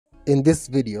In this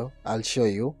video, I'll show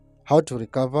you how to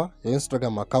recover your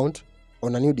Instagram account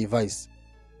on a new device.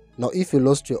 Now, if you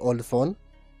lost your old phone,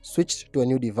 switched to a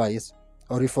new device,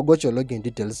 or you forgot your login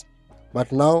details,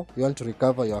 but now you want to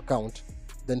recover your account,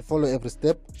 then follow every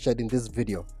step shared in this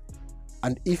video.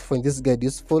 And if you find this guide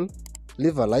useful,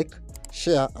 leave a like,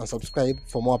 share and subscribe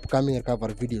for more upcoming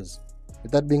recovery videos.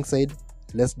 With that being said,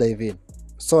 let's dive in.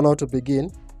 So now to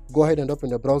begin, go ahead and open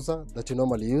the browser that you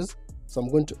normally use. So I'm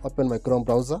going to open my Chrome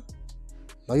browser.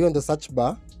 Now here in the search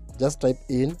bar, just type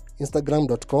in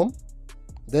instagram.com,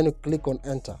 then you click on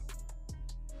enter.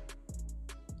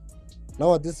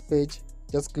 Now at this page,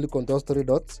 just click on those three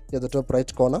dots here at the top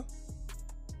right corner,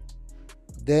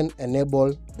 then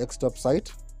enable desktop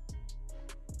site.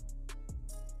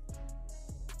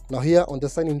 Now here on the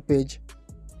sign in page,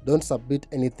 don't submit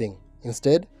anything.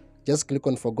 Instead, just click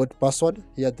on forgot password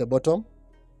here at the bottom.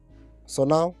 So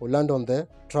now we land on the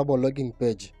trouble login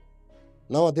page.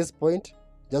 Now at this point,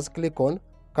 just click on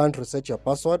can't reset your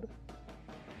password.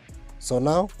 So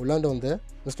now we land on the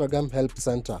Instagram help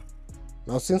center.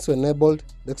 Now since we enabled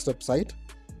desktop site,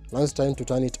 now it's time to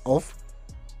turn it off.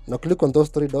 Now click on those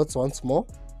three dots once more,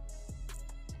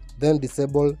 then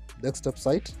disable desktop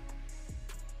site.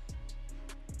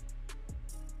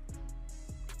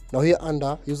 Now here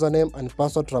under username and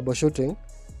password troubleshooting,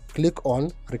 click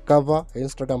on recover your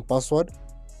Instagram password,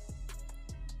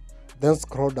 then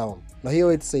scroll down. Now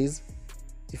here it says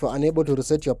if you are unable to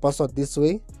reset your password this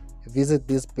way, visit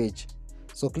this page.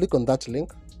 So click on that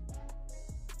link.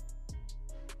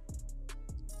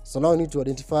 So now you need to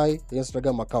identify your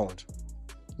Instagram account.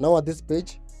 Now at this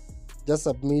page, just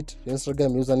submit your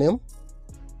Instagram username,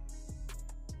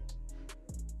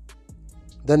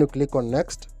 then you click on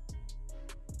next.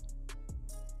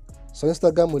 So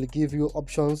Instagram will give you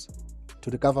options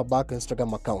to recover back your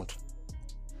Instagram account,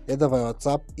 either via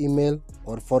WhatsApp, email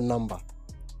or phone number.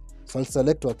 So I'll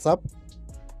select WhatsApp.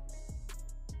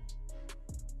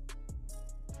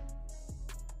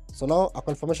 So now a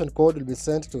confirmation code will be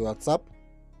sent to WhatsApp.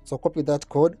 So copy that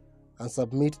code and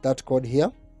submit that code here.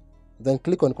 Then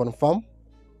click on confirm.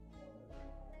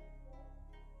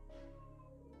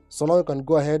 So now you can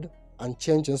go ahead and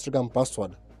change your Instagram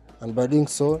password. And by doing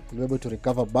so, you'll be able to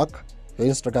recover back your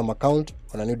Instagram account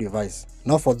on a new device.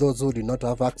 Now for those who do not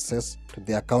have access to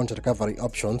the account recovery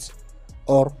options,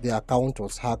 or their account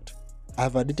was hacked, I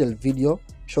have a detailed video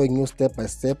showing you step by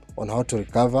step on how to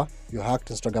recover your hacked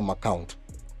Instagram account.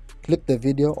 Click the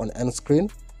video on end screen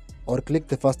or click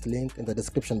the first link in the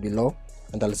description below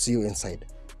and I'll see you inside.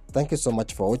 Thank you so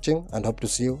much for watching and hope to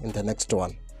see you in the next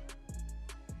one.